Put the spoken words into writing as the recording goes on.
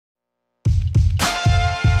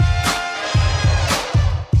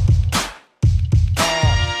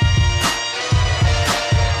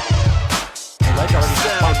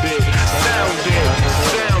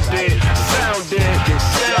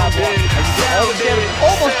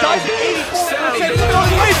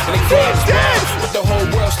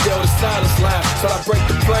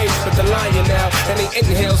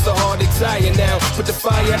inhale so hard they tired now. Put the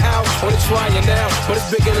fire out, on the trying now. But it's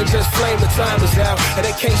bigger than just flame, the time is out. And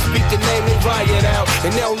they can't speak the name, they riot out.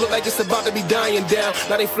 And they don't look like it's about to be dying down.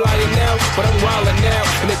 Now they flying now, but I'm wildin' now.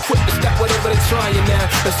 And they quick to stop whatever they trying now.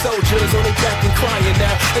 The soldiers on their back and crying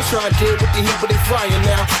now. They try to deal with the heat, but they frying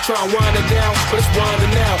now. Try to wind it down, but it's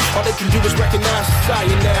winding now. All they can do is recognize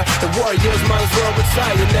society now. The warriors might as well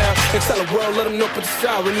retire now. And tell the world, let them know, put the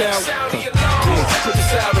siren now. Put the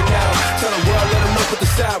siren now. Tell the world, let them know, put the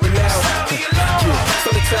siren now. So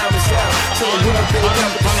the time is out. Tell the world, they know,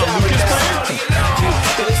 put the siren now.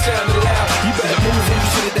 And it sounded loud. You better move when you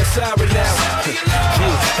see that siren now.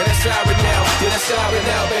 And that siren now. Yeah, that siren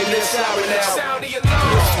now, baby, that siren now.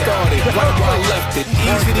 Started right where I left it.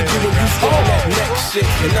 Easy to do when you start that next shit.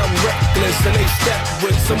 And I'm reckless, and they step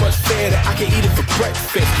with so much fear that I can eat it for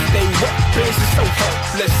breakfast. They weapons is so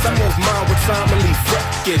helpless. I move mine with time and leave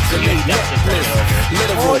wreckage and they necklace.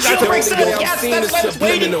 Literal, the only way I'm seen is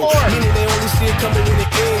subliminal. Meaning they only see it coming when it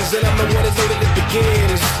ends. And I'm the one that's over that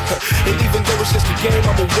begins. And even though it's just a game,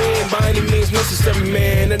 I'ma win by any means necessary,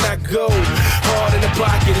 man. And I go hard in the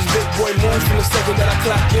pocket. This big boy moves from the second that I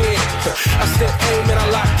clock in. I set aim and I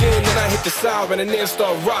lock in. Then I hit the siren and then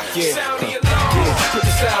start rocking. Put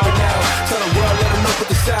the siren out. Tell the world, let them know, put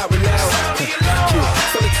the siren out.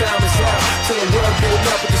 So the time is out. Tell the world, get it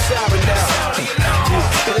up, put the siren out.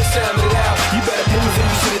 And it sounded loud. You better move when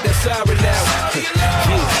you see that siren now.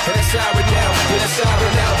 And that siren now. Yeah, that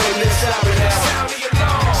siren now, baby, that siren now.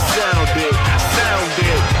 Sound it, sound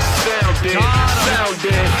it, sound it, sound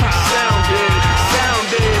it, sound it,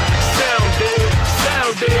 sound it, sound it,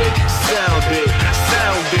 sound it, sound it,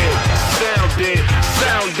 sound it, sound it,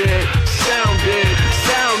 sound it, sound it,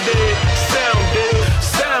 sound it, sound it,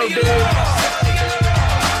 sound it.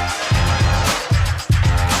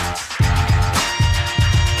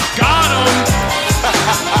 Got him.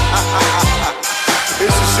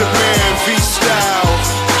 This is your man VStylez.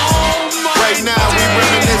 Right now we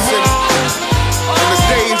reminiscing in the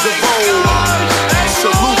days of old.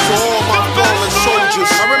 Salute to all my fallen soldiers.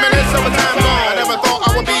 I reminisce of a time gone. I never thought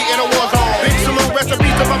I would be in a war zone. Big salute, rest in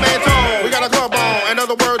peace to my man Tone. We got a club on. In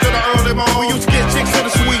other words, in the early morning, we used to get chicks in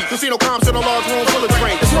the suite. Casino comps in a large room full of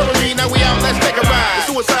drink. It's me, now we out, let's take a ride.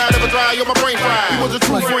 The suicide never dry, yo, my brain fried. He was a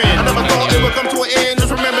true friend. I never thought it would come to an end. Just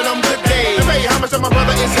remember them good days. Hey, how much of my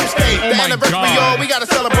brother is his state? The anniversary, y'all, we gotta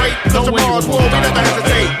celebrate. Cause tomorrow's war, we never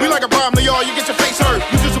hesitate. We like a problem to y'all, you get your face hurt.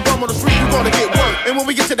 You just a bum on the street, you gonna get work. And when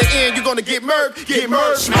we get to the end, you gonna get murked. Get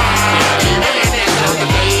murked. Smile, the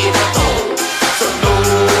days are told.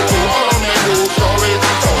 Salute to all men whose stories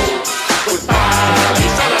are told. Goodbye, we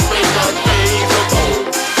celebrate the days of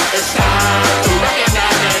old. It's time to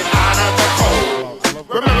recognize and honor the code.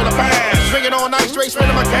 Remember the past, drinking all night, straight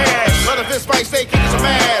spending my cash. Let a fist fight, stay kicking some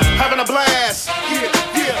ass, having a blast. Yeah.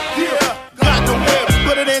 Got the whip,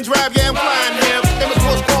 put it in drive, yeah, I'm flying him. Them is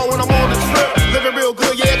what's called when I'm on the trip. Living real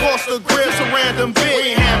good, yeah, cost the grip. Some random bit,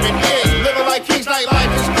 we ain't having it. Living like kings, night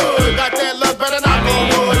life is good. Got that love, better not go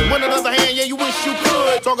wood. Win another hand, yeah, you wish you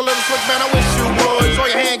could. Talk a little slick, man, I wish you would. Show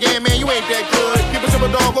your hand game, man, you ain't that good. Keep it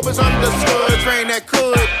simple, dog, hope it's understood. Train that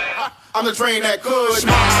could, I'm the train that could.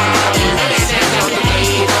 Smile,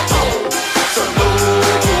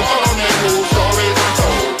 salute to all men whose stories are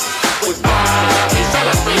told. Goodbye, we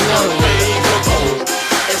celebrate the days of old.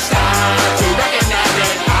 It's time to recognize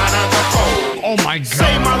and honor the code. Oh my God.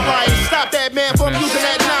 Save my life, stop that man from using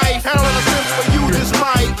that knife. Handling the sense for you just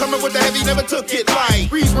might. Coming with the heavy, never took it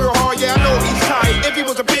light. Breathe real hard, yeah, I know he's tight. If he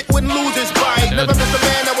was a bit, wouldn't lose his bite. Never missed a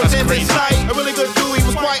man that was in his sight. A really good dude, he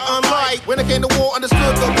was quite unlike. When it came to war,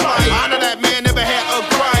 understood the plight. Honor that man, never had a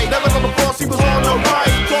gripe. Never come across, he was on the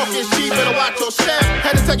right. Talking cheap, better watch your step.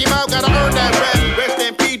 Had to take him out, gotta earn that rep. Rest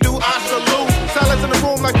in peace, do I salute. Silence in the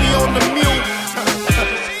room like we on the mute.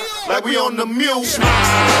 Like we on the mute.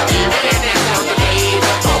 Smile, the days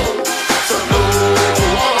are told. Salute to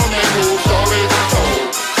all men whose stories are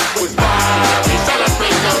told. Goodbye, we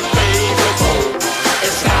celebrate the days of old.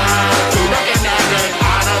 It's time to recognize and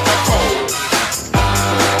honor the code.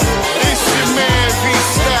 It's your man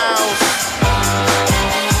VStylez.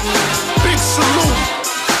 Big salute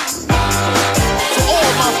to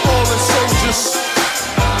all my fallen soldiers.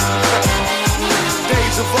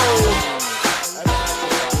 Days of old.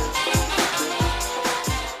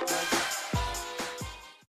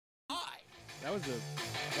 That was a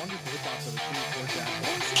wonderful hip hop of the 24 track.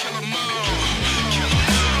 Kill 'em all.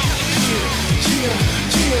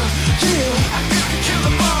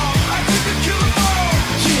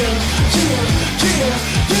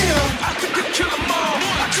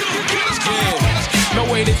 No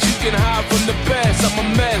way that you can hide from the best. I'm a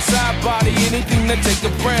mess, I body anything to take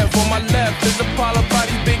a breath. On my left is a pile of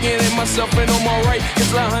bodies bigger than myself, and on my right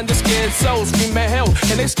is 100 scared souls screaming hell.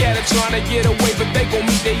 And they scattered trying to get away, but they gon'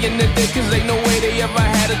 meet they in the day, cause ain't no way they ever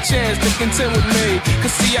had a chance to contend with me.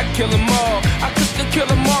 Cause see, I kill them all, I could kill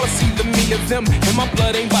them all. It's either me or them, and my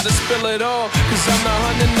blood ain't about to spill it all. Cause I'm the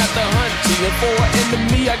hunter, not the hunted. And for an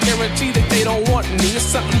enemy, I guarantee that they don't want me. It's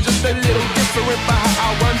something just a little different by how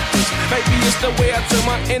I run things. Maybe it's the way I turn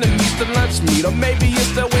my enemies to lunch meat, or maybe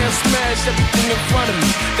it's the way I smash everything in front of me.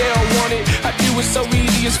 They don't want it, I do it so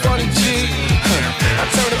easy, it's funny, G. I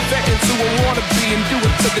turn a vet into a wannabe and do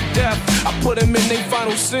it to the death. I put them in their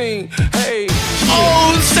final scene. Hey,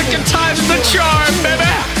 Oh, second time's the charm,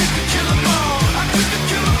 baby.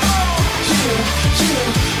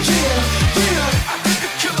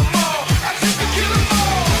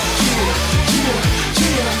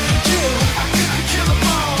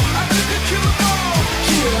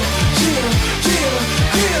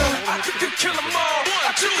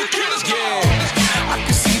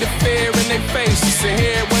 faces. And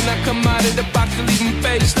here when I come out of the box to leave them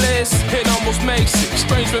faceless, it almost makes it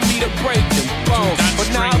strange for me to break them bones. But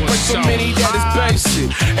now I break so many that it's basic.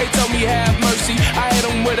 They told me have mercy, I hit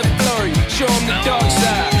them with a flurry. Show them the dark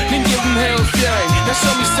side, then give them hell's fury. Now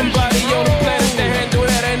show me somebody on the planet to handle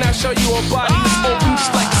that, and I'll show you a body that's open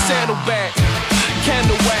just like a saddlebag.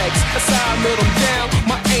 Candle wags, that's how I melt them down.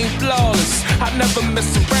 My aim flawless, I never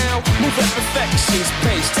mess around. Move at perfection's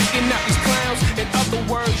pace, taking out these clowns. In other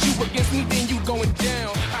words, you against me.